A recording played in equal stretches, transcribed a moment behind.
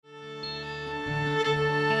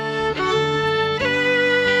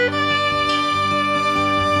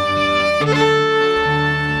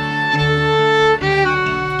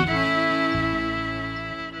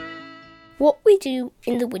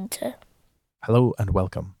winter. Hello and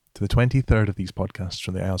welcome to the 23rd of these podcasts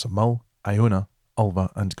from the Isles of Mull, Iona,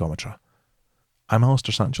 Ulva and Gomatra. I'm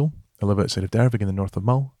Alistair Sanchel. I live outside of Dervig in the north of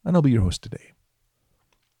Mull, and I'll be your host today.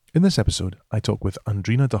 In this episode, I talk with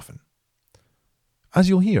Andrina Duffin. As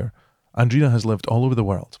you'll hear, Andrina has lived all over the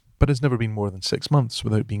world, but has never been more than 6 months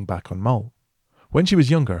without being back on Mull. When she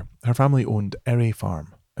was younger, her family owned Erie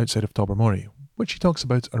Farm, outside of Tobermory, which she talks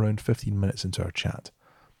about around 15 minutes into our chat.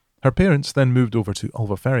 Her parents then moved over to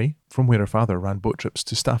Ulva Ferry, from where her father ran boat trips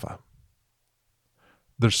to Staffa.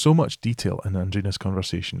 There's so much detail in Andrina's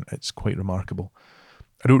conversation, it's quite remarkable.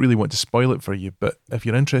 I don't really want to spoil it for you, but if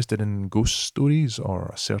you're interested in ghost stories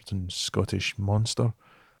or a certain Scottish monster,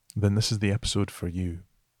 then this is the episode for you.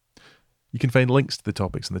 You can find links to the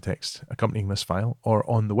topics in the text accompanying this file or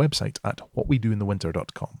on the website at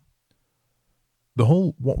whatwedointhewinter.com. The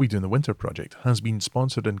whole What We Do in the Winter project has been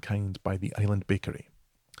sponsored in kind by the Island Bakery,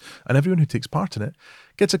 and everyone who takes part in it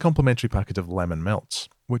gets a complimentary packet of lemon melts,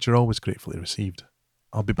 which are always gratefully received.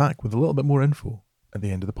 I'll be back with a little bit more info at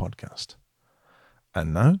the end of the podcast.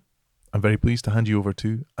 And now, I'm very pleased to hand you over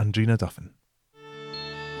to Andrina Duffin.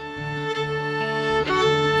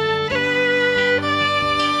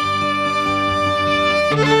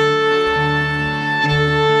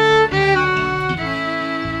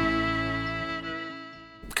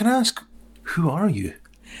 Can I ask, who are you?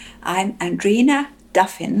 I'm Andrina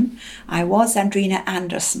Duffin. I was Andrina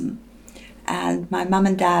Anderson, and my mum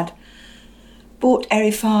and dad bought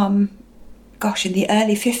Erie Farm, in the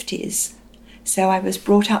early 50s. So I was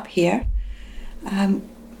brought up here.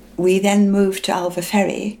 We then moved to Ulva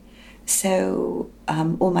Ferry, so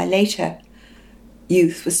all my later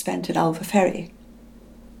youth was spent at Ulva Ferry.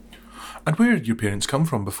 And where did your parents come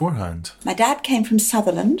from beforehand? My dad came from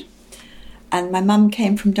Sutherland, and my mum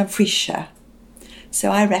came from Dumfriesshire.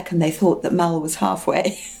 So I reckon they thought that Mull was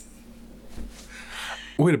halfway.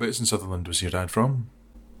 Whereabouts in Sutherland was your dad from?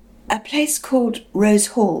 A place called Rose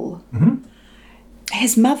Hall. Mm-hmm.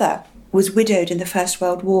 His mother was widowed in the First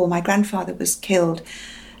World War. My grandfather was killed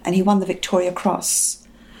and he won the Victoria Cross.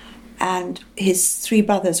 And his 3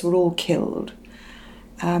 brothers were all killed.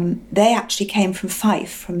 They actually came from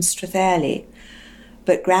Fife, from Strathairley.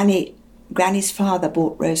 But Granny's father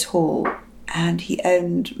bought Rose Hall, and he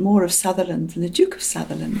owned more of Sutherland than the Duke of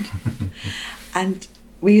Sutherland. And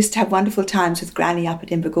we used to have wonderful times with Granny up at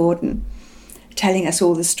Invergordon, telling us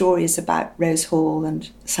all the stories about Rose Hall and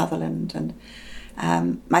Sutherland.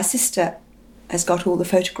 And my sister has got all the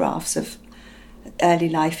photographs of early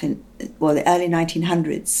life the early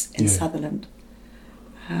 1900s in Sutherland.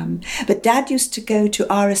 But Dad used to go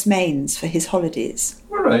to Aras Mains for his holidays.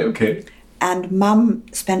 All right, okay. And Mum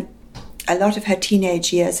spent a lot of her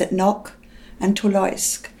teenage years at Knock and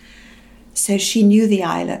Torloisk. So she knew the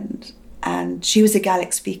island, and she was a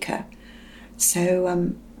Gaelic speaker.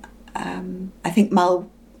 So I think Mull,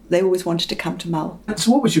 they always wanted to come to Mull.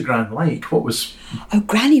 So what was your gran like? Oh,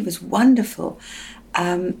 Granny was wonderful.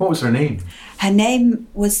 What was her name? Her name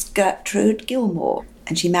was Gertrude Gilmore,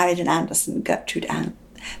 and she married an Anderson, Gertrude Ann.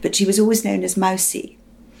 But she was always known as Mousie.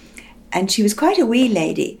 And she was quite a wee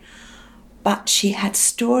lady, but she had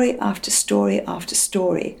story after story after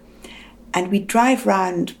story. And we'd drive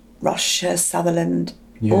round Ross-shire, Sutherland,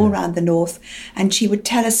 all round the north, and she would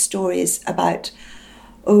tell us stories about,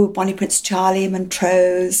 Bonnie Prince Charlie,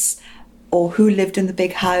 Montrose, or who lived in the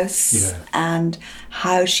big house, and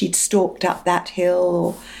how she'd stalked up that hill.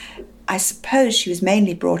 Or I suppose she was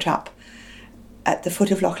mainly brought up at the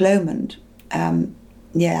foot of Loch Lomond,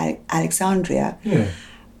 near Alexandria. Yeah.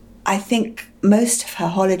 I think most of her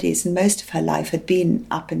holidays and most of her life had been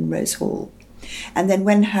up in Rose Hall. And then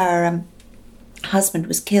when her husband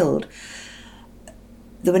was killed,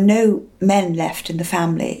 there were no men left in the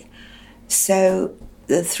family. So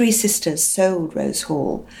the 3 sisters sold Rose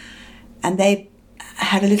Hall, and they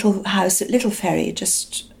had a little house at Little Ferry,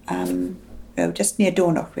 just near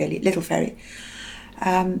Dornoch, really, Little Ferry.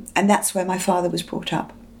 And that's where my father was brought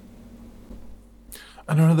up.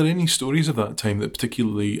 And are there any stories of that time that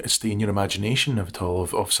particularly stay in your imagination at all,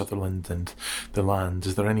 of Sutherland and the land?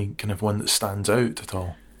 Is there any kind of one that stands out at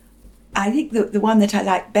all? I think the one that I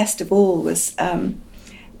liked best of all was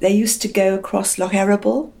they used to go across Loch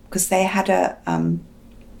Erible, because they had a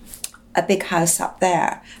big house up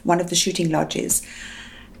there, one of the shooting lodges.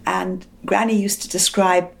 And Granny used to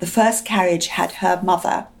describe the first carriage had her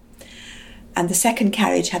mother, and the second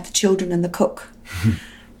carriage had the children and the cook.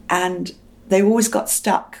 And they always got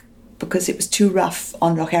stuck because it was too rough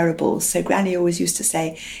on Loch Erible. So Granny always used to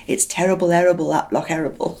say, "It's terrible Erible up Loch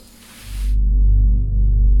Erible."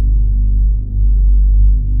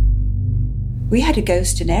 We had a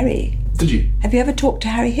ghost in Erie. Did you? Have you ever talked to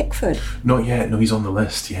Harry Hickford? Not yet. No, he's on the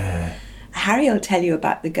list. Yeah. Harry will tell you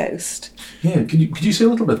about the ghost. Yeah. Could you say a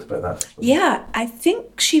little bit about that? Yeah, I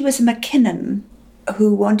think she was a Mackinnon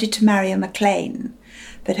who wanted to marry a Maclean,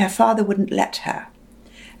 but her father wouldn't let her.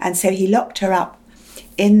 And so he locked her up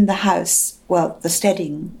in the house, well, the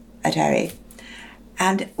steading at Harry.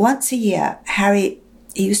 And once a year, Harry,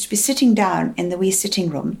 he used to be sitting down in the wee sitting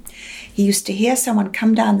room. He used to hear someone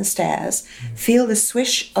come down the stairs, feel the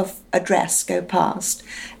swish of a dress go past,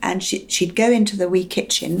 and she'd go into the wee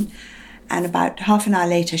kitchen, and about half an hour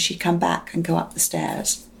later, she'd come back and go up the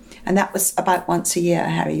stairs. And that was about once a year,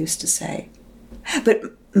 Harry used to say. But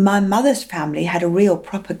my mother's family had a real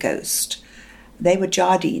proper ghost. They were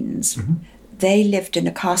Jardines. Mm-hmm. They lived in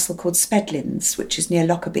a castle called Spedlins, which is near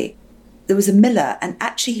Lockerbie. There was a miller, and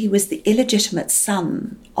actually he was the illegitimate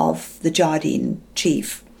son of the Jardine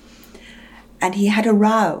chief. And he had a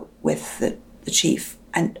row with the chief,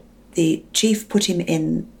 and the chief put him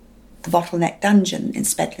in the bottleneck dungeon in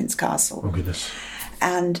Spedlins Castle. Oh, goodness.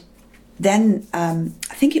 And then I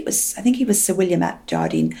think he was Sir William ap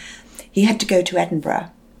Jardine. He had to go to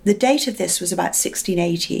Edinburgh. The date of this was about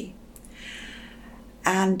 1680.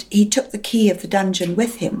 And he took the key of the dungeon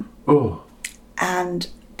with him. Oh. And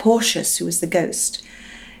Portius, who was the ghost,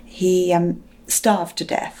 he starved to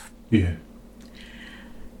death. Yeah.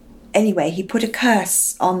 Anyway, he put a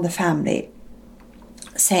curse on the family,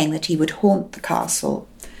 saying that he would haunt the castle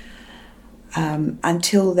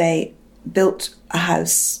until they built a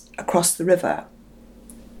house across the river.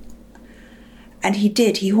 And he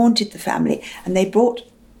did. He haunted the family, and they brought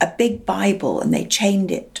a big Bible and they chained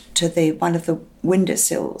it to one of the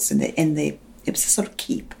windowsills it was a sort of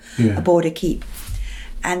keep, a border keep.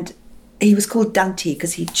 And he was called Dunty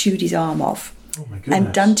because he chewed his arm off. Oh my goodness.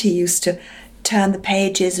 And Dunty used to turn the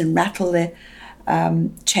pages and rattle the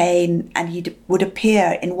chain, and he would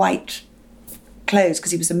appear in white clothes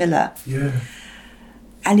because he was a miller. Yeah.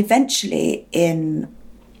 And eventually in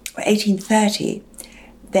 1830,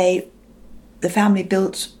 the family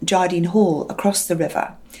built Jardine Hall across the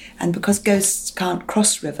river. And because ghosts can't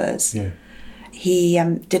cross rivers, he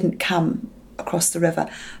didn't come across the river.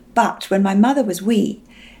 But when my mother was wee,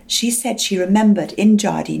 she said she remembered in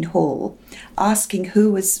Jardine Hall asking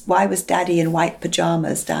why was Daddy in white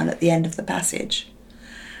pyjamas down at the end of the passage.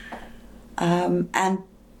 And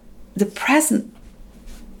the present,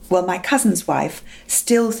 my cousin's wife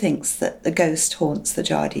still thinks that the ghost haunts the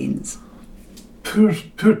Jardines. Poor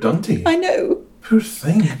Dunty. I know. Poor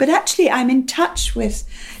thing. But actually, I'm in touch with,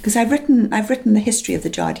 because I've written the history of the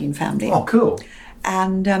Jardine family. Oh, cool.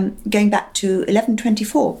 And going back to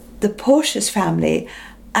 1124, the Portius family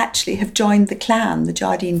actually have joined the clan, the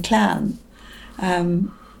Jardine clan.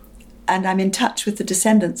 And I'm in touch with the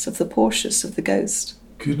descendants of the Portius, of the ghost.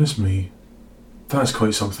 Goodness me. That's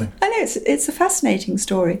quite something. I know, it's a fascinating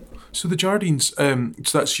story. So the Jardines, so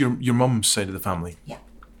that's your mum's side of the family? Yeah.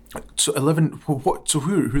 So who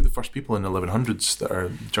are the first people in the 1100s that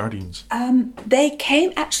are Jardines? They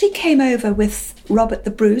came over with Robert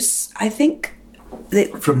the Bruce, I think.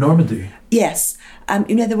 From Normandy? Yes.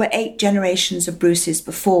 There were 8 generations of Bruces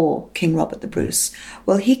before King Robert the Bruce.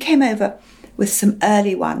 Well, he came over with some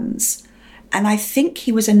early ones, and I think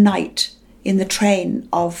he was a knight in the train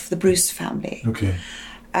of the Bruce family. Okay.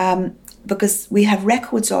 Because we have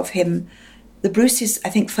records of him. The Bruces, I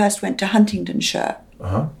think, first went to Huntingdonshire.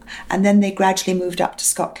 Uh-huh. And then they gradually moved up to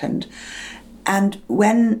Scotland. And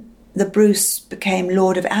when the Bruce became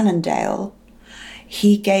Lord of Annandale,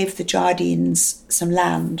 he gave the Jardines some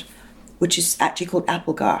land, which is actually called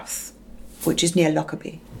Applegarth, which is near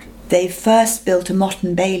Lockerbie. Okay. They first built a Motte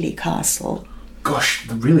and Bailey castle. Gosh,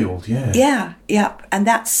 they're really old, yeah. Yeah. And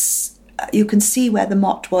that's, you can see where the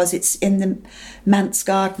Motte was. It's in the manse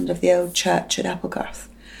garden of the old church at Applegarth.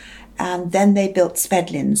 And then they built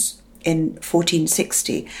Spedlins in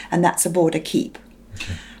 1460, and that's a border keep.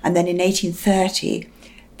 Okay. And then in 1830,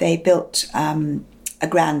 they built a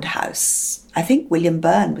grand house. I think William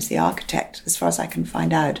Byrne was the architect, as far as I can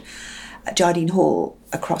find out, at Jardine Hall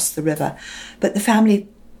across the river. But the family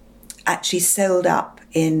actually sold up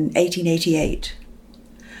in 1888.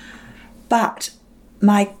 But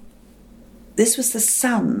this was the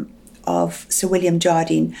son of Sir William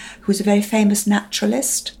Jardine, who was a very famous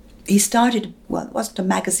naturalist. He started, it wasn't a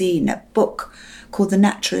magazine, a book called The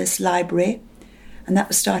Naturalist Library, and that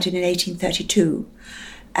was started in 1832.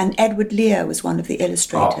 And Edward Lear was one of the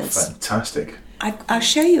illustrators. Oh, fantastic. I'll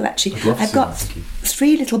show you, actually. I've got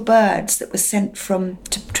 3 little birds that were sent from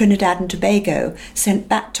Trinidad and Tobago, sent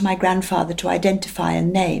back to my grandfather to identify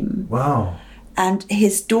and name. Wow. And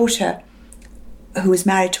his daughter, who was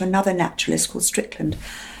married to another naturalist called Strickland,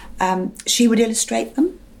 she would illustrate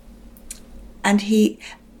them. And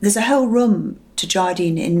there's a whole room to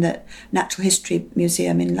Jardine in the Natural History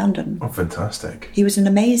Museum in London. Oh, fantastic. He was an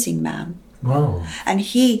amazing man. Wow. And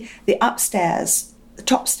the top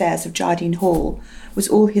stairs of Jardine Hall was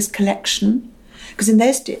all his collection. Because in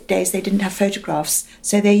those days they didn't have photographs,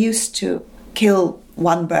 so they used to kill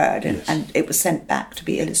one bird and it was sent back to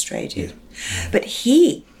be illustrated. Yeah. But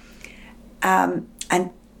he and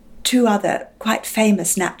two other quite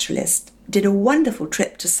famous naturalists did a wonderful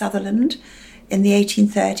trip to Sutherland in the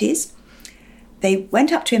 1830s. They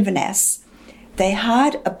went up to Inverness, they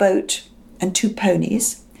hired a boat and 2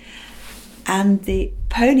 ponies, and the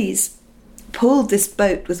ponies pulled this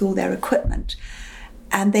boat with all their equipment,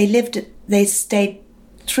 and they stayed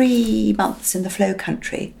 3 months in the Flow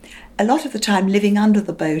Country, a lot of the time living under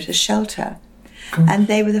the boat as shelter. Gosh. And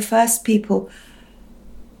they were the first people,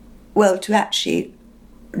 to actually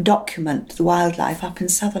document the wildlife up in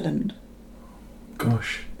Sutherland.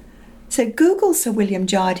 Gosh. So Google Sir William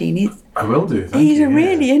Jardine. I will do. Thank He's you. a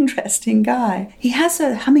really interesting guy. He has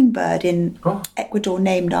a hummingbird in Ecuador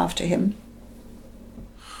named after him.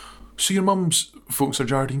 So your mum's folks are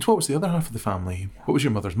Jardines. What was the other half of the family? What was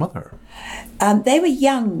your mother's mother? They were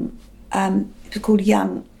Young. It was called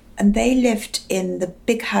Young. And they lived in the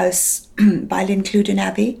big house by Lincluden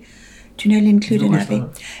Abbey. Do you know Lincluden Abbey?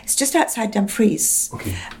 That? It's just outside Dumfries.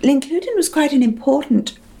 Okay. Lincluden was quite an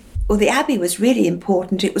important... Well, the abbey was really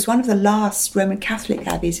important. It was one of the last Roman Catholic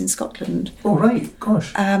abbeys in Scotland. Oh, right.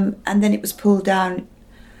 Gosh. And then it was pulled down.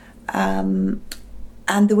 And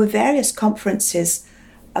there were various conferences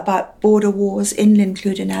about border wars in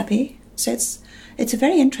Lincluden Abbey. So it's a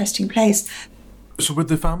very interesting place. So were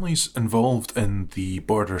the families involved in the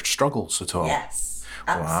border struggles at all? Yes,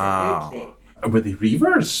 absolutely. Wow. Were they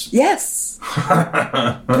reavers? Yes.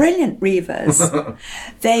 Brilliant reavers.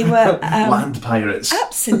 They were... land pirates.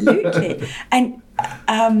 Absolutely. And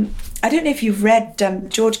I don't know if you've read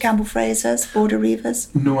George Campbell Fraser's Border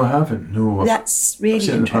Reavers. No, I haven't. No. That's I've really seen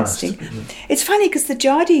it in the past. interesting. It's funny because the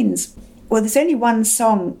Jardines... Well, there's only one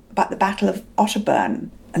song about the Battle of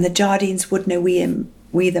Otterburn, and the Jardines would no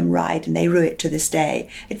we them ride, and they rue it to this day.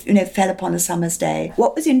 It fell upon a summer's day.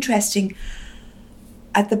 What was interesting...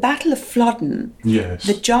 At the Battle of Flodden, Yes.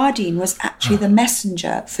 the Jardine was actually the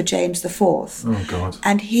messenger for James IV. Oh, God.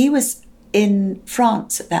 And he was in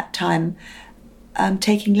France at that time,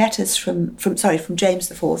 taking letters from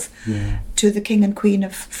James IV to the King and Queen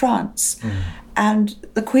of France. And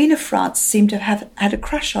the Queen of France seemed to have had a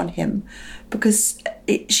crush on him because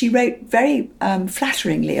she wrote very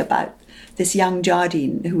flatteringly about this young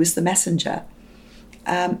Jardine who was the messenger.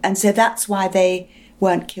 And so that's why they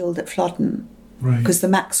weren't killed at Flodden. Right. Because the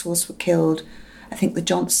Maxwells were killed, I think the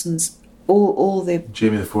Johnsons, all the...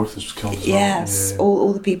 Jamie IV was killed as well. Yes, Yeah.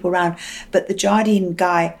 all the people around. But the Jardine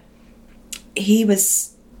guy, he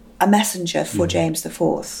was a messenger for James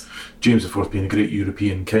IV. James IV being a great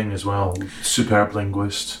European king as well. Superb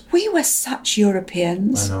linguist. We were such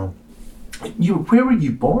Europeans. I know. Where were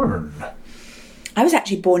you born? I was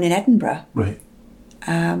actually born in Edinburgh. Right.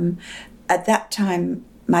 At that time,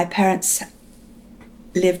 my parents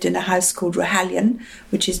lived in a house called Rohallion,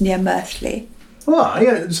 which is near Merthley. Oh,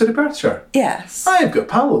 yeah, in City Perthshire. Yes. I've got a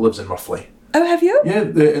pal that lives in Merthley. Oh, have you? Yeah,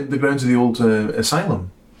 in the grounds of the old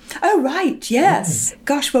asylum. Oh, right, yes.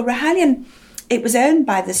 Gosh, well, Rohallion, it was owned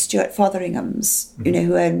by the Stuart Fotheringhams,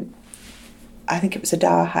 who owned, I think it was a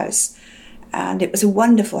dower house. And it was a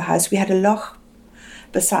wonderful house. We had a loch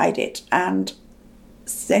beside it. And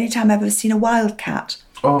it's the only time I've ever seen a wildcat.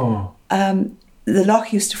 Oh. The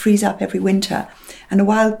loch used to freeze up every winter, and a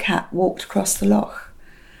wildcat walked across the loch.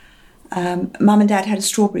 Mum and Dad had a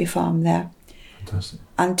strawberry farm there. Fantastic.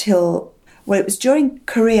 Until, it was during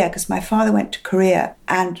Korea, because my father went to Korea,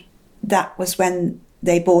 and that was when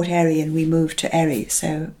they bought Erie and we moved to Erie.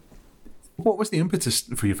 So, what was the impetus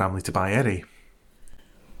for your family to buy Erie?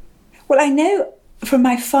 Well, I know from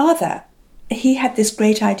my father, he had this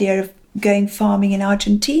great idea of going farming in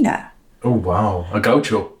Argentina. Oh, wow. A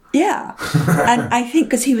gaucho. Yeah. And I think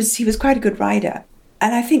because he was quite a good rider.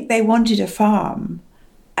 And I think they wanted a farm.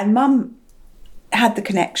 And Mum had the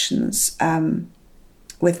connections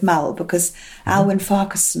with Mull because Alwyn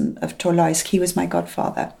Farquharson of Torloisk, he was my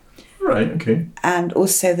godfather. Right, okay. And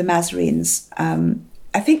also the Mazarines.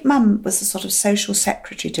 I think Mum was the sort of social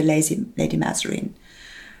secretary to Lady Mazarine.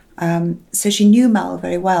 So she knew Mull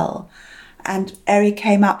very well. And Erie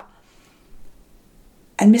came up.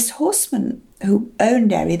 And Miss Horseman, who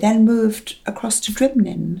owned Erie, then moved across to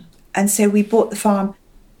Dribnin. And so we bought the farm.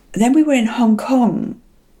 Then we were in Hong Kong.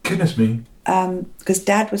 Goodness me. Because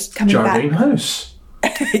Dad was coming Jardine back. House.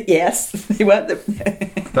 Yes, they weren't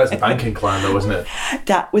That's the banking clan though, wasn't it?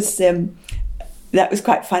 That was that was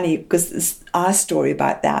quite funny because our story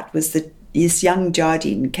about that was that this young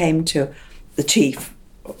Jardine came to the chief,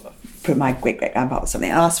 from my great-great-grandfather or something,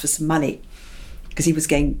 and asked for some money because he was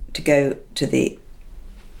going to go to the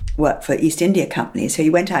work for East India Company. So he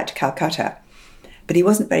went out to Calcutta, but he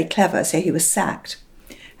wasn't very clever, so he was sacked.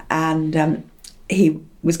 And he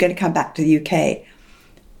was going to come back to the UK,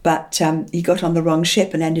 but he got on the wrong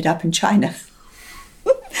ship and ended up in China.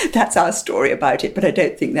 That's our story about it, but I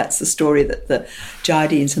don't think that's the story that the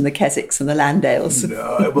Jardines and the Keswicks and the Landales.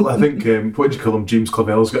 No, well, I think, what do you call him, James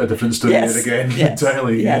Clavell's got a different story Yes, there again, yes,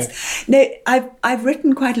 entirely. Yes. No, I've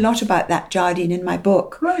written quite a lot about that Jardine in my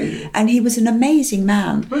book. Right. And he was an amazing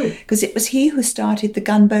man. Right. Because it was he who started the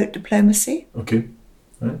gunboat diplomacy. Okay,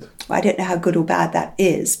 right. Well, I don't know how good or bad that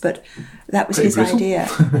is, but that was Pretty his brittle. idea.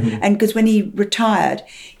 And because when he retired,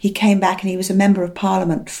 he came back and he was a member of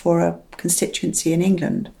Parliament for a constituency in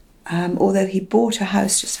England. Although he bought a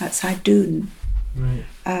house just outside Doon. Right.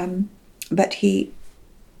 But he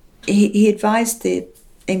advised the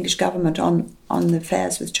English government on the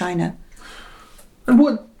affairs with China. And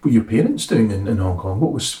what were your parents doing in Hong Kong?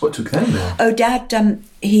 What took them there? Oh, Dad,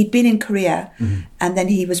 he'd been in Korea, and then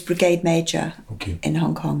he was brigade major Okay. in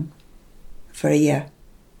Hong Kong for a year.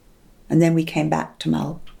 And then we came back to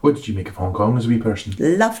Mull. What did you make of Hong Kong as a wee person?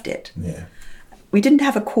 Loved it. Yeah. We didn't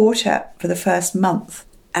have a quarter for the first month,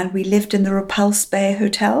 and we lived in the Repulse Bay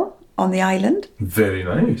Hotel on the island. Very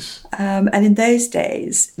nice. And in those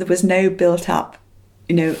days, there was no built up,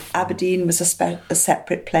 Aberdeen was a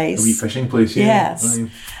separate place. A wee fishing place, yeah. Yes.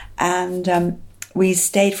 Right. And we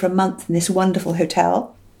stayed for a month in this wonderful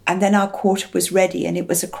hotel. And then our quarter was ready, and it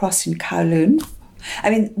was across in Kowloon. I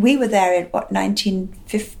mean, we were there in,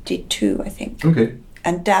 1952, I think. Okay.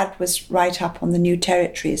 And Dad was right up on the New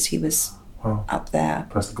Territories. He was Wow. up there.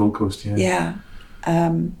 Past the Gold Coast, yeah. Yeah.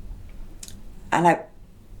 And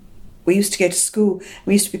we used to go to school.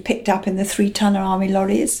 We used to be picked up in the 3-tonner army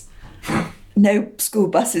lorries. No school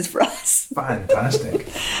buses for us. Fantastic.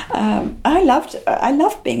 I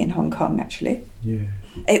loved being in Hong Kong, actually. Yeah.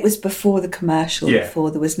 It was before the commercial, Yeah.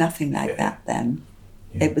 before there was nothing like Yeah. that then.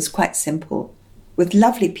 Yeah. It was quite simple. With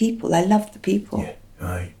lovely people. I loved the people. Yeah.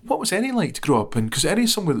 Aye. What was Erie like to grow up in? Because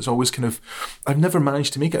Erie's somewhere that's always kind of, I've never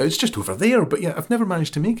managed to make it out. It's just over there, but yeah, I've never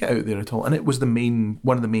managed to make it out there at all. And it was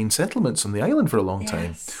one of the main settlements on the island for a long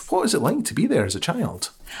time. Yes. What was it like to be there as a child?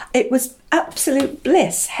 It was absolute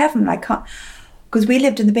bliss, heaven. I can't, because we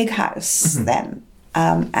lived in the big house then,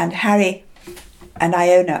 and Harry and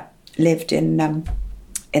Iona lived in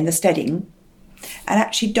the steading, and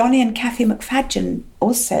actually Donnie and Kathy McFadgen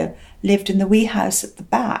also lived in the wee house at the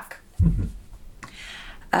back.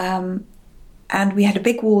 And we had a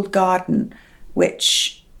big walled garden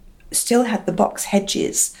which still had the box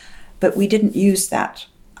hedges, but we didn't use that.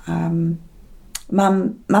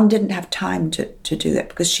 Mum didn't have time to do that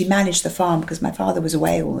because she managed the farm because my father was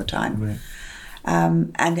away all the time. Right.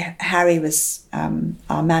 And Harry was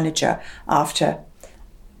our manager after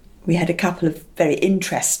we had a couple of very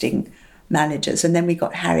interesting managers. And then we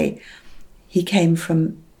got Harry. He came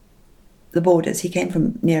from the borders. He came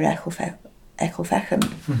from near Ecclefechan.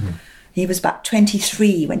 He was about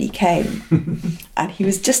 23 when he came. And he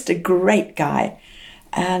was just a great guy.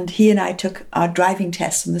 And he and I took our driving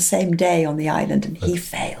tests on the same day on the island, and he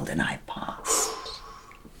failed and I passed.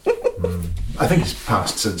 I think he's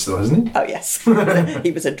passed since though, hasn't he? Oh, yes.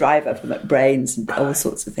 He was a driver for McBrain's and all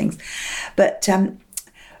sorts of things. But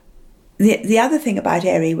the other thing about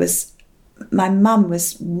Erie was my mum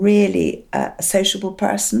was really a sociable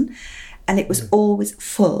person, and it was always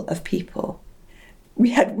full of people. We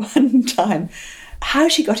had one time, how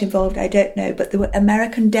she got involved, I don't know, but there were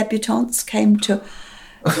American debutantes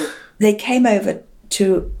they came over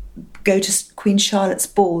to go to Queen Charlotte's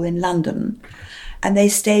ball in London, and they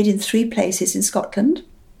stayed in 3 places in Scotland,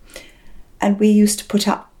 and we used to put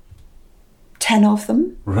up 10 of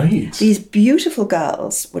them. Right. These beautiful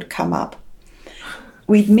girls would come up.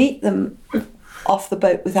 We'd meet them off the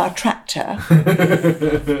boat with our tractor.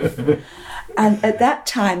 And at that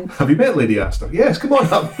time... Have you met Lady Astor? Yes, come on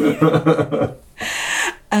up.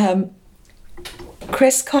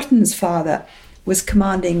 Chris Cotton's father was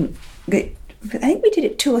commanding... I think we did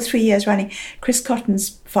it 2 or 3 years running. Chris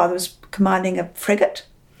Cotton's father was commanding a frigate.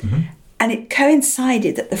 And it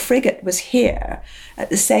coincided that the frigate was here at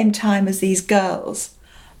the same time as these girls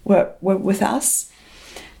were with us.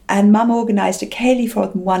 And Mum organised a ceilidh for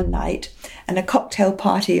them one night and a cocktail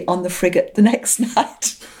party on the frigate the next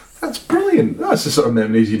night. That's brilliant. That's the sort of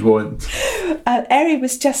memories you'd want. Erie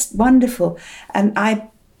was just wonderful. And I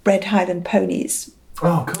bred Highland ponies.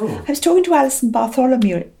 Oh, cool. I was talking to Alison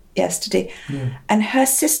Bartholomew yesterday, and her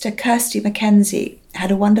sister, Kirsty Mackenzie,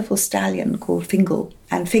 had a wonderful stallion called Fingal.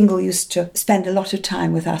 And Fingal used to spend a lot of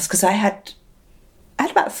time with us because I had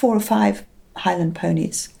about 4 or 5 Highland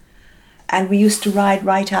ponies. And we used to ride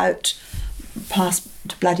right out past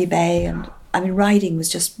to Bloody Bay, and riding was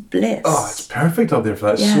just bliss. Oh, it's perfect up there for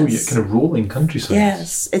that. Yes. So kind of rolling countryside.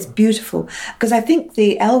 Yes, it's beautiful. Because I think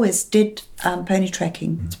the Elwes did pony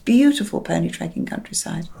trekking. It's beautiful pony trekking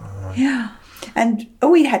countryside. Yeah. And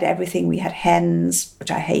we had everything. We had hens,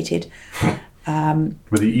 which I hated. Were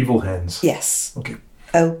the evil hens? Yes. Okay.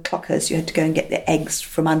 Old clockers. You had to go and get the eggs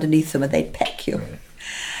from underneath them and they'd peck you.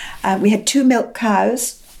 Right. We had 2 milk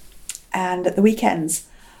cows, and at the weekends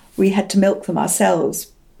we had to milk them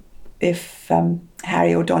ourselves if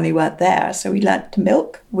Harry or Donny weren't there. So we learnt to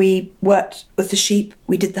milk. We worked with the sheep.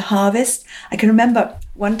 We did the harvest. I can remember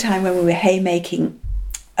one time when we were haymaking,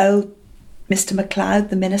 old Mr. MacLeod,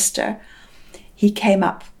 the minister, he came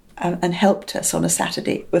up and helped us on a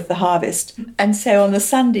Saturday with the harvest. And so on the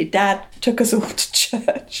Sunday, Dad took us all to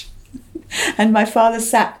church. And my father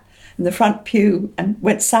sat in the front pew and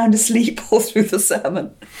went sound asleep all through the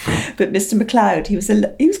sermon. But Mr. MacLeod, he was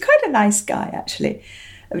quite a nice guy, actually.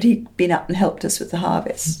 But he'd been up and helped us with the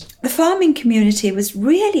harvest. The farming community was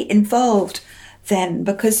really involved then,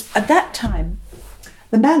 because at that time,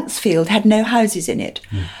 the Mansfield had no houses in it.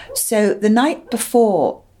 So the night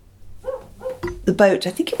before the boat,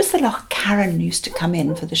 I think it was the Loch Carron, used to come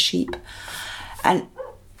in for the sheep. And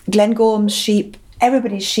Glengorm's sheep,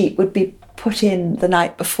 everybody's sheep would be put in the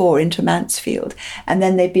night before into Mansfield. And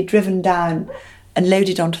then they'd be driven down and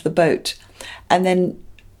loaded onto the boat. And then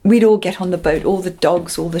we'd all get on the boat, all the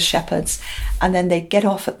dogs, all the shepherds, and then they'd get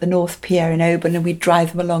off at the North Pier in Oban and we'd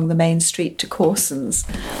drive them along the main street to Corson's.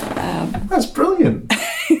 That's brilliant.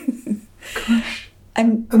 Gosh.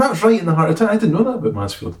 And that's right in the heart of town. I didn't know that about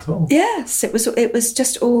Mansfield at all. Yes, it was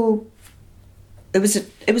just all... It was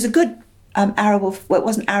a good arable... Well, it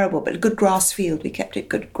wasn't arable, but a good grass field. We kept it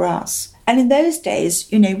good grass. And in those days,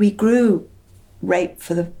 we grew rape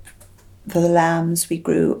for the lambs. We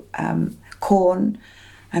grew corn.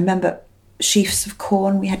 I remember sheaves of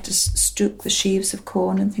corn. We had to stook the sheaves of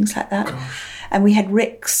corn and things like that. Gosh. And we had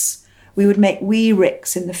ricks. We would make wee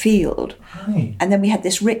ricks in the field. Right. And then we had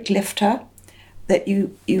this rick lifter that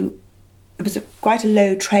it was quite a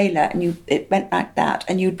low trailer, and it went like that,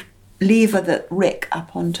 and you'd lever the rick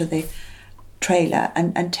up onto the trailer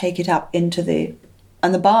and take it up into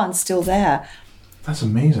and the barn's still there. That's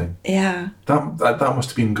amazing. Yeah. That must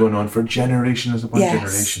have been going on for generations upon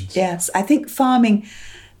generations. Yes, I think farming...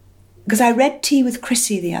 Because I read Tea with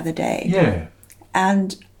Chrissy the other day. Yeah.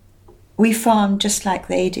 And we farmed just like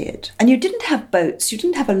they did. And you didn't have boats. You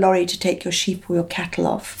didn't have a lorry to take your sheep or your cattle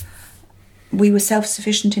off. We were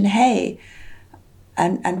self-sufficient in hay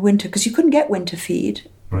and winter, because you couldn't get winter feed.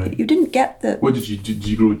 Right. You didn't get the... What did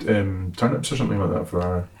you grow turnips or something like that for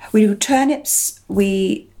our... We grew turnips.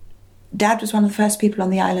 Dad was one of the first people on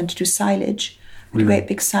the island to do silage. Really? A great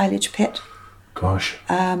big silage pit. Gosh.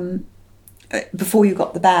 Before you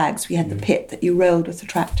got the bags, we had the pit that you rolled with the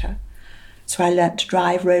tractor. So I learnt to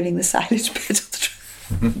drive rolling the silage pit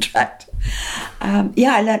of the tractor.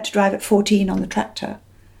 I learnt to drive at 14 on the tractor.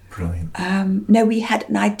 Brilliant. No, we had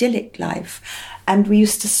an idyllic life. And we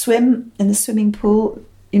used to swim in the swimming pool,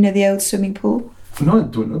 the old swimming pool. No, I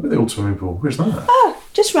don't know about the old swimming pool. Where's that? Oh,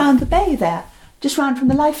 just round the bay there. Just round from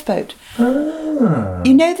the lifeboat. Ah.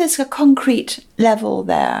 There's a concrete level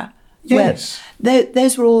there. Yes.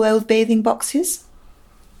 Those were all old bathing boxes.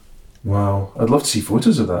 Wow. I'd love to see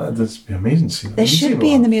photos of that. That'd be amazing to see. They should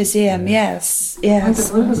be in the museum, yes. I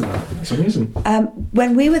didn't know that. That's amazing.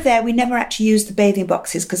 When we were there, we never actually used the bathing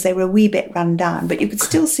boxes because they were a wee bit run down, but you could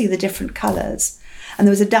still see the different colours. And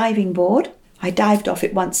there was a diving board. I dived off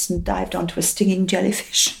it once and dived onto a stinging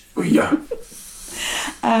jellyfish. Oh, yeah.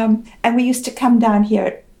 And we used to come down here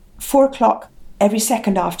at 4:00 every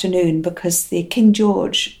second afternoon because the King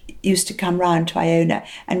George used to come round to Iona,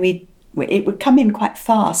 and it would come in quite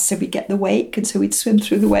fast, so we'd get the wake, and so we'd swim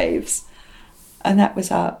through the waves, and that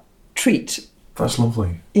was our treat. That's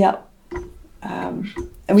lovely. Yeah. And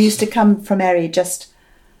we used to come from Erie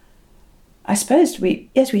I suppose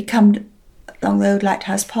we'd come along the old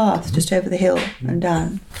Lighthouse Path, just over the hill and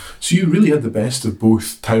down. So you really had the best of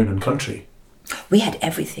both town and country? We had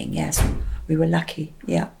everything, yes. We were lucky,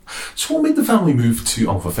 yeah. So what made the family move to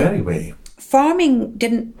Alpha Ferry Way? Farming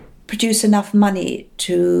didn't produce enough money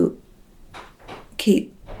to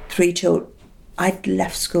keep 3 children. I'd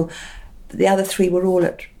left school. The other 3 were all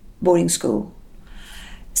at boarding school.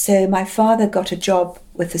 So my father got a job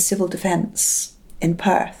with the Civil Defence in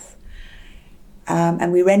Perth.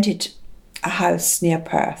 And we rented a house near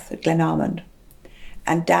Perth at Glenalmond.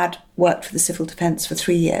 And Dad worked for the Civil Defence for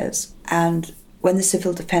 3 years. And when the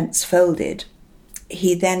Civil Defence folded,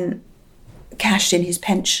 he then cashed in his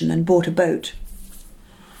pension and bought a boat.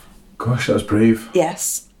 Gosh, that was brave.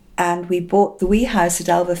 Yes, and we bought the wee house at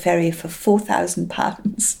Alva Ferry for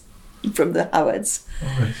 £4,000 from the Howards,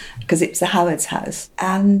 because it was the Howards house.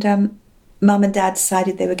 And Mum and Dad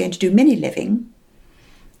decided they were going to do mini living,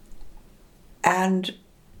 and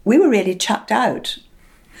we were really chucked out.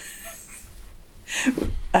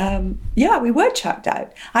 We were chucked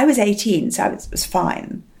out. I was 18, so I was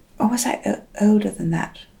fine. Or was I older than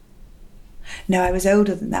that? No, I was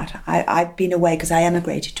older than that. I'd been away because I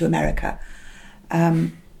emigrated to America.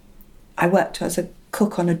 I worked as a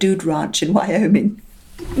cook on a dude ranch in Wyoming.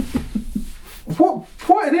 What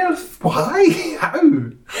on earth? Why? How?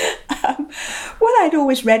 Well, I'd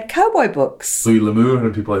always read cowboy books. Louis L'Amour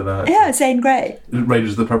and people like that. Yeah, Zane Grey.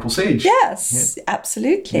 Riders of the Purple Sage. Yes,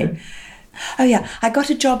 absolutely. Yeah. Oh yeah, I got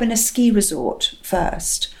a job in a ski resort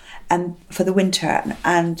first, and for the winter,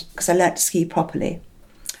 and because I learnt to ski properly,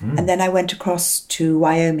 and then I went across to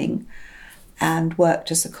Wyoming, and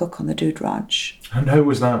worked as a cook on the dude ranch. And how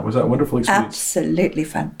was that? Was that a wonderful experience? Absolutely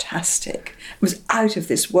fantastic. It was out of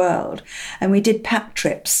this world, and we did pack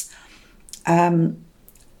trips.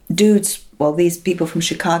 Dudes, well, these people from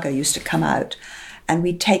Chicago used to come out, and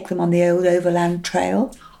we'd take them on the old Overland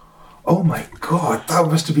Trail. Oh my God, that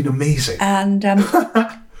must have been amazing. And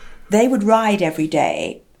they would ride every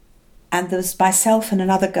day, and there was myself and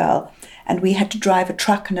another girl, and we had to drive a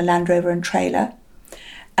truck and a Land Rover and trailer.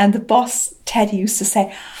 And the boss, Ted, used to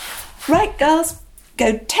say, "Right, girls,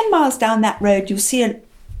 go 10 miles down that road, you'll see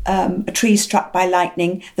a tree struck by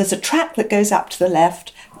lightning. There's a track that goes up to the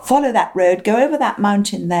left. Follow that road, go over that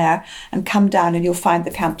mountain there, and come down and you'll find the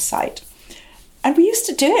campsite." And we used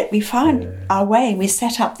to do it. We found our way, and we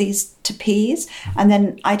set up these teepees, and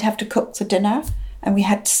then I'd have to cook the dinner, and we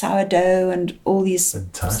had sourdough and all these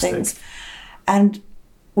things. And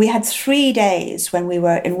we had 3 days when we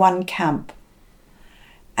were in one camp,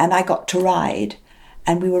 and I got to ride,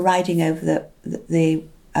 and we were riding over the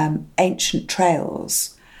ancient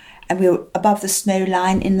trails, and we were above the snow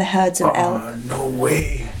line in the herds of elk. No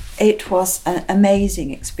way. It was an amazing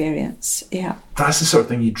experience, yeah. That's the sort of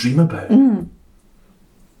thing you dream about.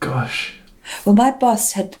 Gosh. Well, my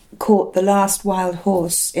boss had caught the last wild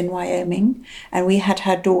horse in Wyoming, and we had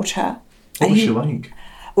her daughter. What was she like?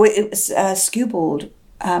 Well, it was skewbald.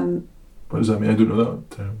 What does that mean? I don't know that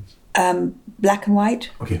term. Black and white.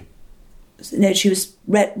 Okay. No, she was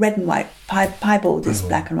red and white. Piebald is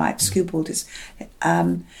black and white. Skewbald is...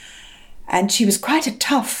 and she was quite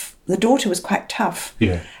the daughter was quite tough.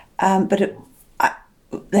 Yeah. But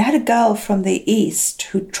they had a girl from the East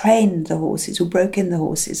who trained the horses, who broke in the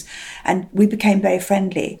horses, and we became very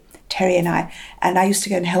friendly, Terry and I used to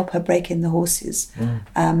go and help her break in the horses.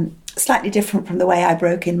 Slightly different from the way I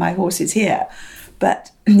broke in my horses here,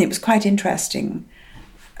 but it was quite interesting.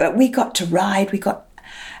 But we got to ride,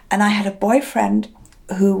 and I had a boyfriend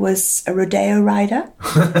who was a rodeo rider.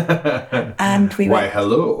 And we Why,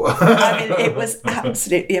 hello. I mean, it was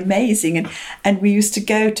absolutely amazing. And we used to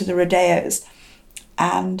go to the rodeos.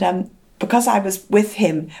 And because I was with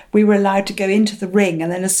him, we were allowed to go into the ring.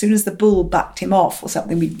 And then as soon as the bull bucked him off or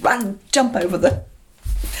something, we'd jump over the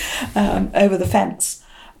fence.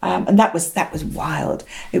 And that was wild.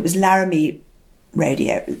 It was Laramie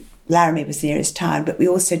rodeo. Laramie was the nearest town, but we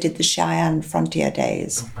also did the Cheyenne Frontier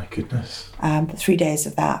Days. Oh my goodness. 3 days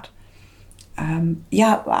of that.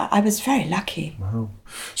 I was very lucky. Wow.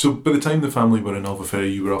 So by the time the family were in Alva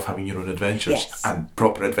Ferry, you were off having your own adventures. Yes. And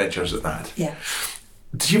proper adventures at that. Yeah.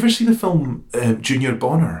 Did you ever see the film Junior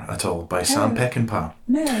Bonner at all by Sam Peckinpah?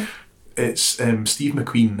 No. It's Steve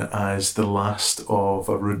McQueen as the last of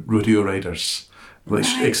a rodeo riders.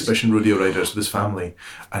 Exhibition rodeo riders with his family,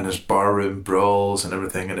 and there's barroom brawls and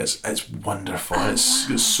everything, and it's wonderful.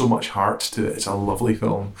 It's so much heart to it. It's a lovely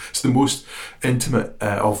film. It's the most intimate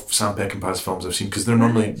of Sam Peckinpah's films I've seen, because they're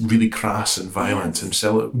normally really crass and violent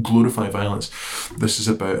and glorify violence. This is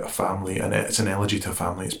about a family, and it's an elegy to a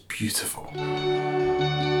family. It's beautiful.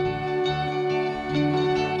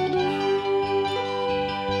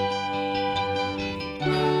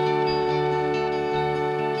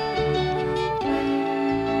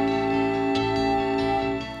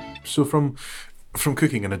 So from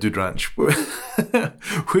cooking in a dude ranch,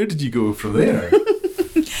 where did you go from there?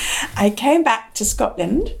 I came back to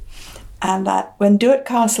Scotland, and when Duart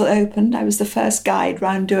Castle opened, I was the first guide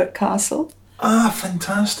round Duart Castle. Ah,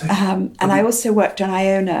 fantastic. And I also worked on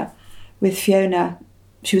Iona with Fiona.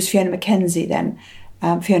 She was Fiona Mackenzie then.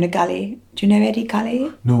 Fiona Gully. Do you know Eddie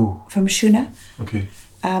Gully? No. From Shuna. Okay.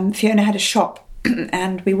 Fiona had a shop,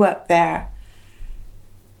 and we worked there,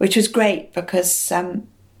 which was great because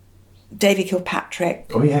Davy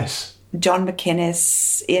Kilpatrick, Oh, yes. John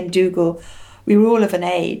McInnes, Ian Dougal. We were all of an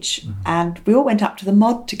age, and we all went up to the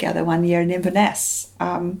Mod together one year in Inverness.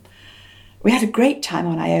 We had a great time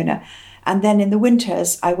on Iona. And then in the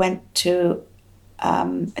winters, I went to,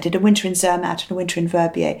 I did a winter in Zermatt and a winter in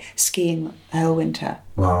Verbier, skiing the whole winter.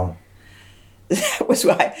 Wow. That was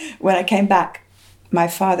why, when I came back, my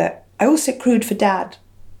father, I also crewed for Dad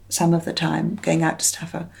some of the time, going out to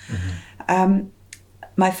Stafford.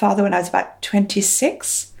 My father, when I was about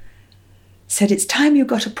 26, said, it's time you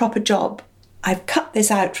got a proper job. I've cut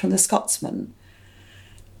this out from the Scotsman,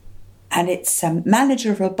 and it's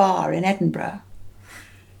manager of a bar in Edinburgh.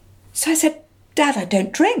 So I said, Dad, I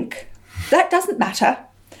don't drink. That doesn't matter.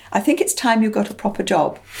 I think it's time you got a proper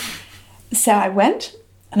job. So I went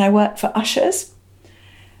and I worked for Ushers,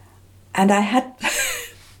 and I had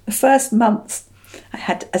the first month I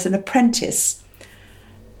had as an apprentice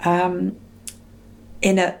in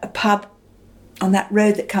a pub on that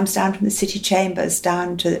road that comes down from the City Chambers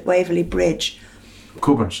down to Waverley Bridge.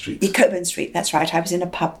 Coburn Street. Yeah, Coburn Street, that's right. I was in a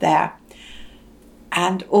pub there.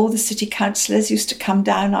 And all the city councillors used to come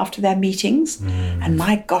down after their meetings. And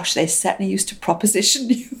my gosh, they certainly used to proposition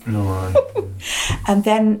you. No, And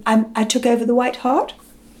then I took over the White Hart.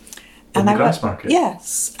 In the I Grass worked, Market?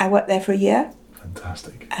 Yes, I worked there for a year.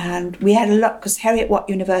 Fantastic. And we had a lot, because Heriot Watt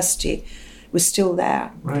University was still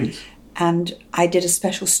there. Right. And I did a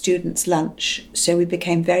special students' lunch, so we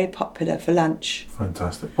became very popular for lunch.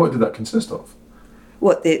 Fantastic. What did that consist of?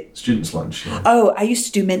 What the Students' lunch, yeah. Oh, I used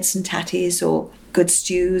to do mince and tatties or good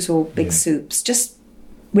stews or big soups, just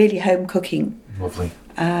really home cooking. Lovely.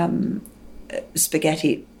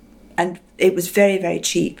 Spaghetti, and it was very, very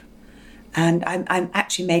cheap, and I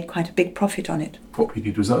actually made quite a big profit on it. What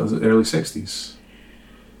period was that? Was it early 60s?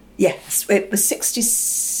 Yes, it was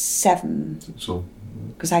 67, So,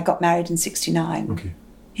 because I got married in 69. okay.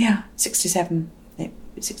 Yeah, 67,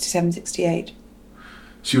 68.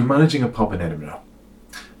 So you were managing a pub in Edinburgh.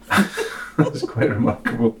 That's quite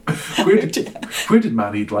remarkable. Where did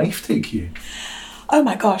married life take you? Oh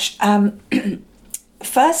my gosh.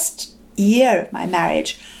 First year of my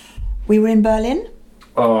marriage, we were in Berlin.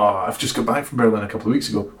 Oh, I've just got back from Berlin a couple of weeks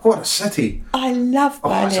ago. What a city. I love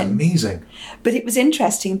Berlin. Oh, that's amazing. But it was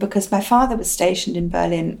interesting because my father was stationed in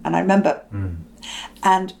Berlin, and I remember,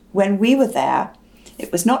 and when we were there,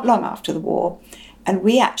 it was not long after the war, and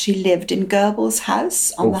we actually lived in Goebbels'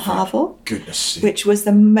 house on the Havel, Goodness sake. which was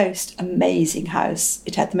the most amazing house.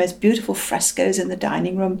 It had the most beautiful frescoes in the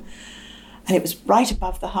dining room, and it was right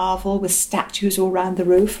above the Havel with statues all round the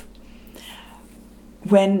roof.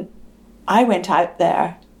 When I went out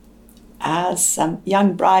there as some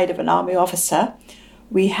young bride of an army officer,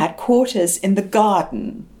 we had quarters in the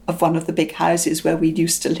garden of one of the big houses where we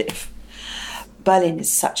used to live. Berlin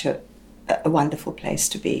is such a wonderful place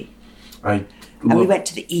to be. And we went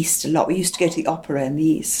to the East a lot. We used to go to the opera in the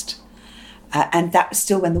East. And that was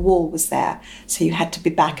still when the wall was there. So you had to be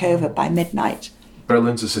back over by midnight.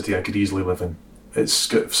 Berlin's a city I could easily live in. It's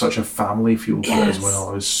got such a family feel to it as well.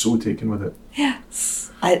 I was so taken with it.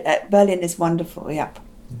 Yes. Berlin is wonderful, yep.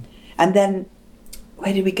 And then,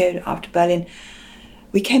 where did we go after Berlin?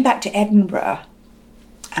 We came back to Edinburgh,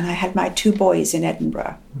 and I had my 2 boys in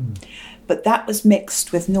Edinburgh. But that was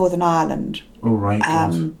mixed with Northern Ireland. Oh, right.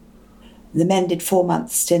 The men did 4-month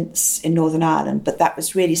stints in Northern Ireland, but that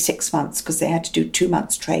was really 6 months because they had to do 2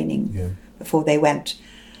 months training before they went.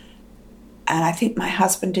 And I think my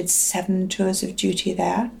husband did 7 tours of duty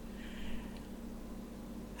there.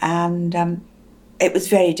 And it was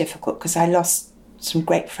very difficult because I lost some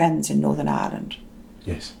great friends in Northern Ireland.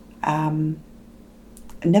 Yes. I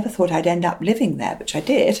never thought I'd end up living there, which I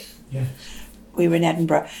did. Yes. We were in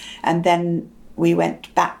Edinburgh. And then we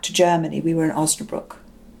went back to Germany. We were in Osnabrück,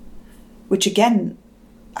 which again,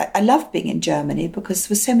 I loved being in Germany because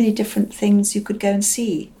there were so many different things you could go and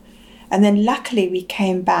see. And then luckily we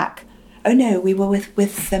came back. Oh no, we were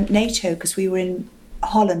with NATO because we were in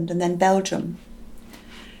Holland and then Belgium.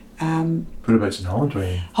 Whereabouts in Holland were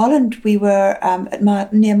you? Holland, we were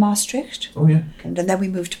near Maastricht. Oh, yeah. And then we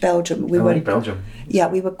moved to Belgium. I like Belgium. Yeah,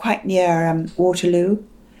 we were quite near Waterloo.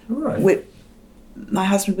 All right. My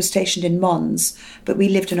husband was stationed in Mons, but we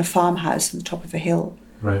lived in a farmhouse on the top of a hill.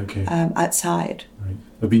 Right, okay. Outside. Right.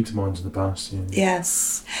 I've been to Mons in the past, yeah.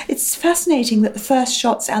 Yes. It's fascinating that the first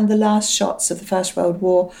shots and the last shots of the First World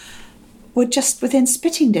War were just within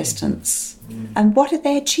spitting distance. And what did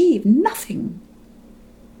they achieve? Nothing.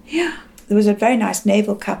 Yeah. There was a very nice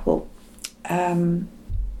naval couple, Anne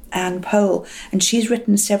Pole, and she's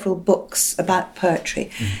written several books about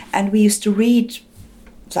poetry. And we used to read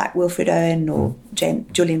like Wilfred Owen or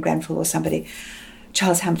Julian Grenfell or somebody,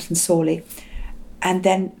 Charles Hampton Sawley. And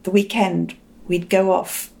then the weekend we'd go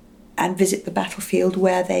off and visit the battlefield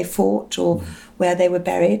where they fought or where they were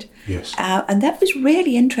buried. Yes. And that was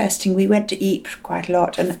really interesting. We went to Ypres quite a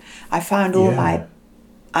lot, and I found all my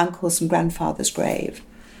uncle's and grandfather's grave.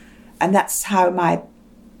 And that's how my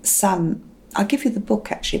son, I'll give you the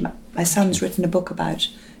book actually, my son's written a book about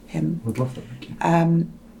him. Would love that, thank you.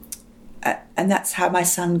 And that's how my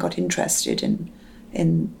son got interested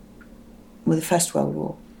in the First World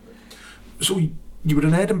War. So you were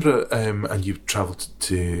in Edinburgh and you travelled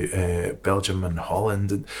to Belgium and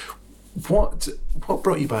Holland. And what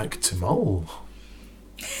brought you back to Mull?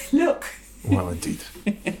 Look. Well, indeed.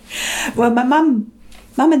 Well, my mum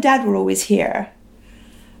and dad were always here.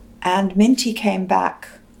 And Minty came back.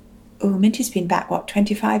 Oh, Minty's been back,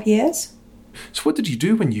 25 years? So what did you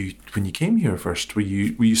do when you came here first? Were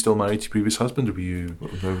you still married to your previous husband, or were you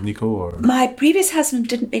with Nico? Or my previous husband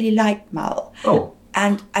didn't really like Mull. Oh.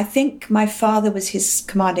 And I think my father was his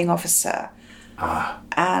commanding officer.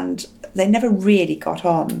 And they never really got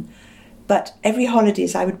on. But every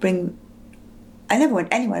holidays I never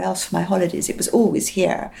went anywhere else for my holidays. It was always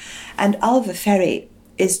here. And Ulva Ferry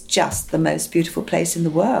is just the most beautiful place in the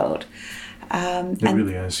world. It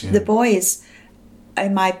really is, yeah. The boys,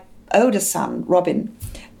 and my older son, Robin,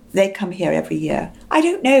 they come here every year. I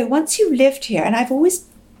don't know, once you lived here, and I've always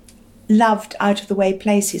loved out-of-the-way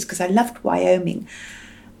places because I loved Wyoming.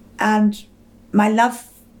 And my love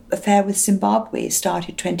affair with Zimbabwe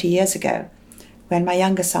started 20 years ago when my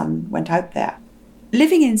younger son went out there.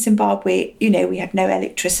 Living in Zimbabwe, we had no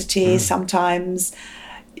electricity sometimes.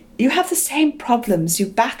 You have the same problems. You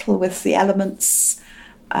battle with the elements.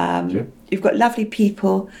 You've got lovely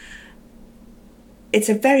people. It's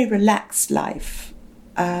a very relaxed life.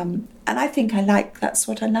 And I think that's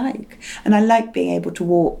what I like. And I like being able to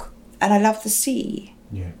walk. And I love the sea.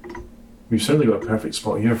 Yeah. We've certainly got a perfect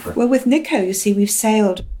spot here for... Well, with Nico, you see, we've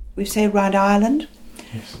sailed around Ireland.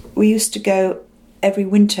 Yes. We used to go every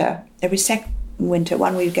second winter.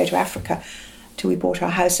 One we'd go to Africa till we bought our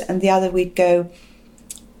house, and the other we'd go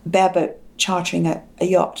bareboat chartering a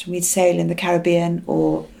yacht. We'd sail in the Caribbean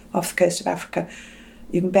or off the coast of Africa.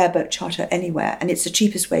 You can bareboat charter anywhere, and it's the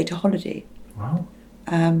cheapest way to holiday. Wow.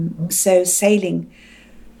 So sailing...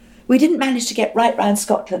 We didn't manage to get right round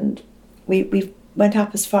Scotland. We went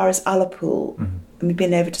up as far as Ullapool, and we've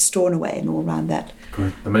been over to Stornoway and all around that.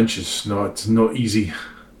 Good. The Minch's not easy.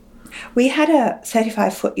 We had a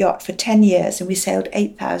 35-foot yacht for 10 years, and we sailed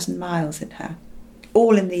 8,000 miles in her,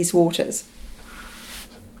 all in these waters.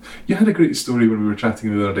 You had a great story when we were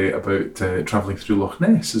chatting the other day about travelling through Loch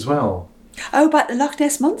Ness as well. Oh, about the Loch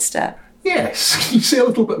Ness Monster? Yes. Can you say a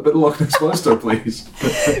little bit about the Loch Ness Monster, please?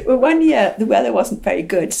 Well, one year the weather wasn't very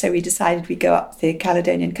good, so we decided we'd go up the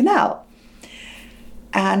Caledonian Canal.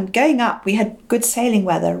 And going up, we had good sailing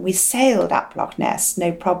weather, and we sailed up Loch Ness,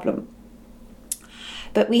 no problem.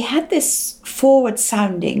 But we had this it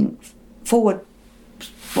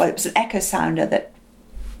was an echo sounder that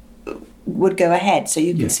would go ahead so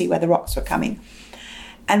you can see where the rocks were coming.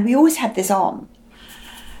 And we always had this on.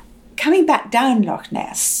 Coming back down Loch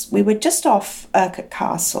Ness, we were just off Urquhart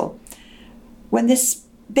Castle when this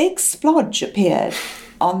big splodge appeared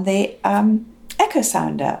on the echo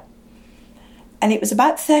sounder. And it was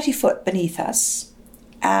about 30 foot beneath us,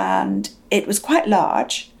 and it was quite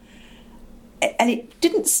large, and it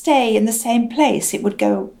didn't stay in the same place. It would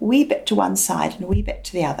go a wee bit to one side and a wee bit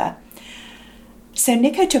to the other. So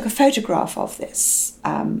Nico took a photograph of this,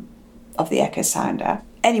 of the echo sounder.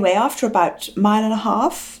 Anyway, after about a mile and a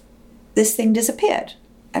half, this thing disappeared,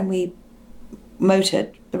 and we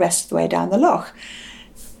motored the rest of the way down the loch.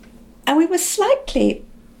 And we were slightly,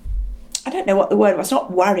 I don't know what the word was,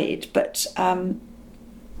 not worried, but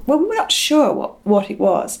we were not sure what it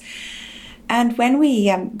was. And when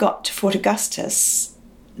we got to Fort Augustus,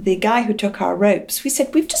 the guy who took our ropes, we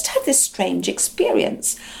said, we've just had this strange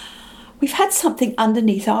experience. We've had something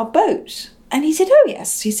underneath our boat. And he said, oh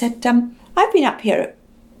yes. He said, I've been up here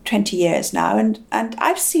 20 years now, and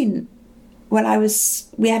I've seen,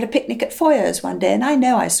 we had a picnic at Foyers one day, and I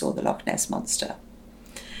know I saw the Loch Ness Monster.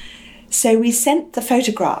 So we sent the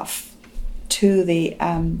photograph to the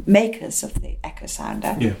makers of the echo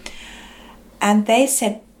sounder. Yeah. And they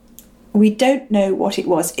said, we don't know what it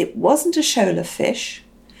was. It wasn't a shoal of fish.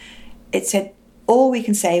 It said, all we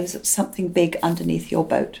can say was something big underneath your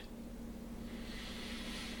boat.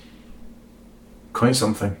 Quite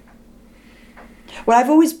something.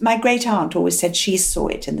 Well, my great aunt always said she saw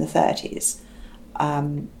it in the 30s.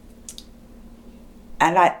 And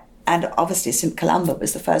obviously St Columba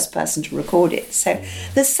was the first person to record it. So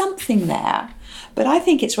there's something there. But I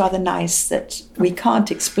think it's rather nice that we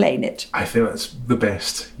can't explain it. I think that's the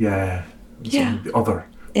best, yeah. Yeah. The other.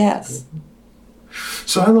 Yes.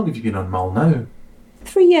 So how long have you been on Mull now?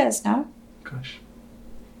 3 years now. Gosh.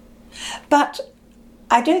 But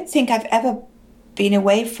I don't think I've ever been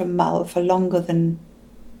away from Mull for longer than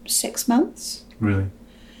 6 months. Really?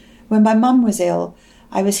 When my mum was ill,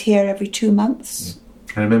 I was here every 2 months.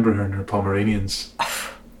 I remember her and her Pomeranians.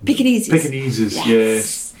 Pekingese. Pekingese,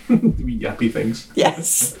 yes. Wee yappy things.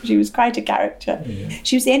 Yes, she was quite a character. Yeah.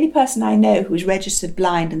 She was the only person I know who was registered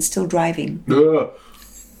blind and still driving. Ugh.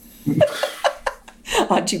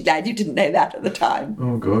 Aren't you glad you didn't know that at the time?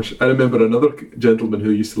 Oh gosh. I remember another gentleman who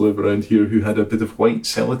used to live around here who had a bit of white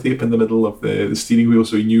sellotape in the middle of the steering wheel,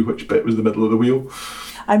 so he knew which bit was the middle of the wheel.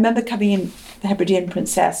 I remember coming in the Hebridean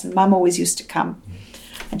Princess, and Mum always used to come,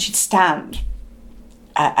 and she'd stand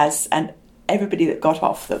and everybody that got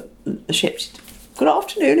off the ship, she'd, "Good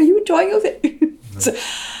afternoon, are you enjoying your visit?" So,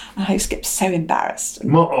 I used to get so embarrassed.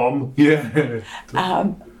 Mom, yeah.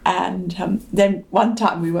 Then one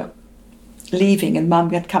time we were leaving and Mum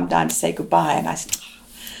had come down to say goodbye, and I said,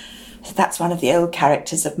 "That's one of the old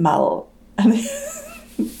characters of Mull." And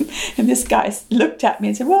this guy looked at me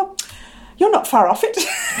and said, "Well, you're not far off it."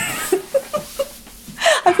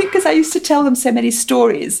 I think because I used to tell them so many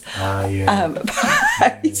stories. Yeah.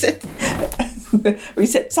 He said, we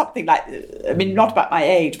said something like, I mean, not about my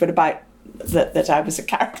age, but about that I was a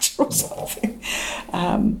character or something.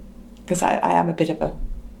 Because I am a bit of a...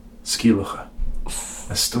 Skielige.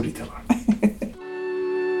 A storyteller.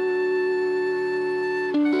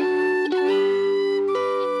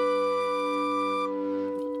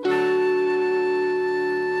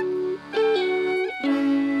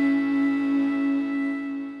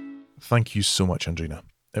 Thank you so much, Andrina.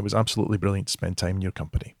 It was absolutely brilliant to spend time in your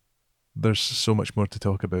company. There's so much more to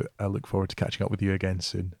talk about. I look forward to catching up with you again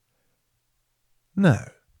soon. Now,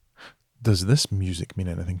 does this music mean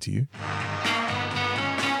anything to you?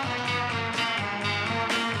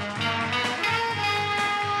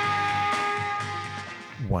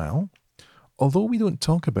 Well, although we don't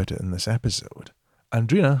talk about it in this episode,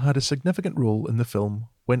 Andrina had a significant role in the film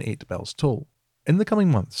When Eight Bells Toll. In the coming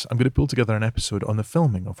months, I'm going to pull together an episode on the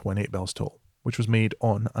filming of When Eight Bells Toll, which was made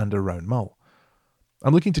on and around Mull.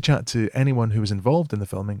 I'm looking to chat to anyone who was involved in the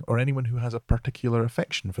filming or anyone who has a particular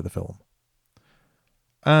affection for the film.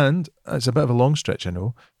 And, it's a bit of a long stretch, I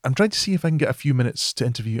know, I'm trying to see if I can get a few minutes to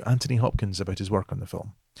interview Anthony Hopkins about his work on the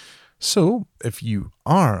film. So, if you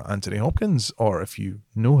are Anthony Hopkins, or if you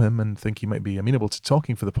know him and think he might be amenable to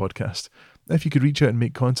talking for the podcast, if you could reach out and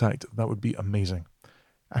make contact, that would be amazing.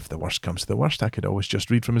 If the worst comes to the worst, I could always just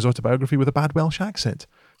read from his autobiography with a bad Welsh accent.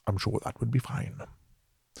 I'm sure that would be fine.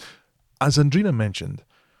 As Andrina mentioned,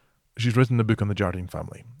 she's written a book on the Jardine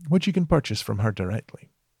family, which you can purchase from her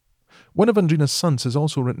directly. One of Andrina's sons has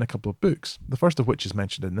also written a couple of books, the first of which is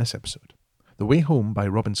mentioned in this episode. The Way Home by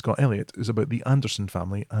Robin Scott Elliott is about the Anderson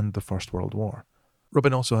family and the First World War.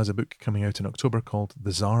 Robin also has a book coming out in October called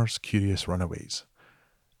The Tsar's Curious Runaways.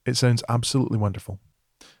 It sounds absolutely wonderful.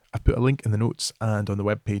 I've put a link in the notes and on the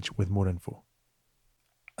webpage with more info.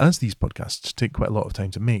 As these podcasts take quite a lot of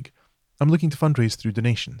time to make, I'm looking to fundraise through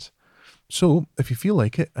donations. So, if you feel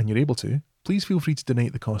like it and you're able to, please feel free to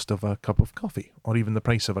donate the cost of a cup of coffee, or even the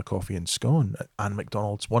price of a coffee and scone at Anne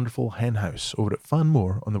MacDonald's wonderful hen house over at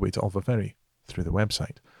Fanmore on the way to Ulva Ferry, through the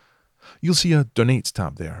website. You'll see a Donate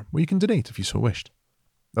tab there, where you can donate if you so wished.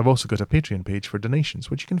 I've also got a Patreon page for donations,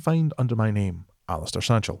 which you can find under my name, Alistair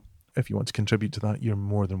Sanchel. If you want to contribute to that, you're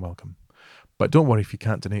more than welcome. But don't worry if you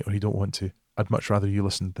can't donate or you don't want to. I'd much rather you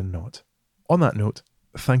listen than not. On that note,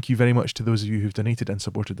 thank you very much to those of you who've donated and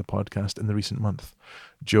supported the podcast in the recent month.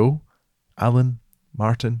 Joe, Alan,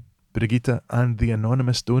 Martin, Brigitte, and the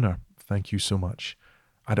anonymous donor, thank you so much.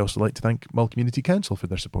 I'd also like to thank Mull Community Council for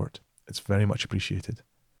their support. It's very much appreciated.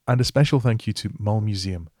 And a special thank you to Mull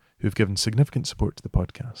Museum, who've given significant support to the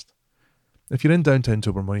podcast. If you're in downtown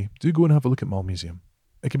Tobermory, do go and have a look at Mull Museum.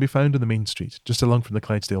 It can be found on the main street, just along from the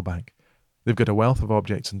Clydesdale Bank. They've got a wealth of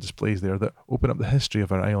objects and displays there that open up the history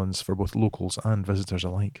of our islands for both locals and visitors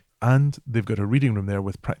alike. And they've got a reading room there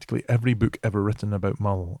with practically every book ever written about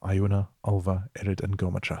Mull, Iona, Ulva, Irid and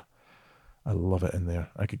Gomatra. I love it in there.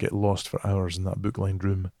 I could get lost for hours in that book-lined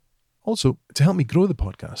room. Also, to help me grow the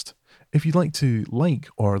podcast, if you'd like to like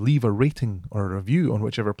or leave a rating or a review on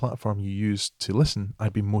whichever platform you use to listen,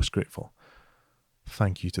 I'd be most grateful.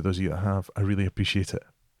 Thank you to those of you that have. I really appreciate it.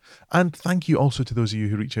 And thank you also to those of you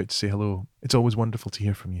who reach out to say hello. It's always wonderful to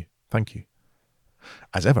hear from you. Thank you.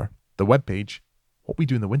 As ever, the webpage,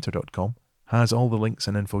 whatwedointhewinter.com, has all the links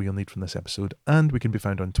and info you'll need from this episode, and we can be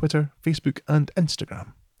found on Twitter, Facebook, and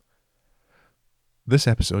Instagram. This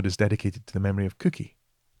episode is dedicated to the memory of Cookie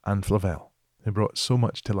and Flavel, who brought so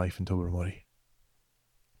much to life in Tobermory.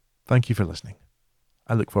 Thank you for listening.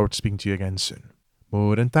 I look forward to speaking to you again soon.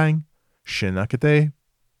 Mórintang, sin acadé.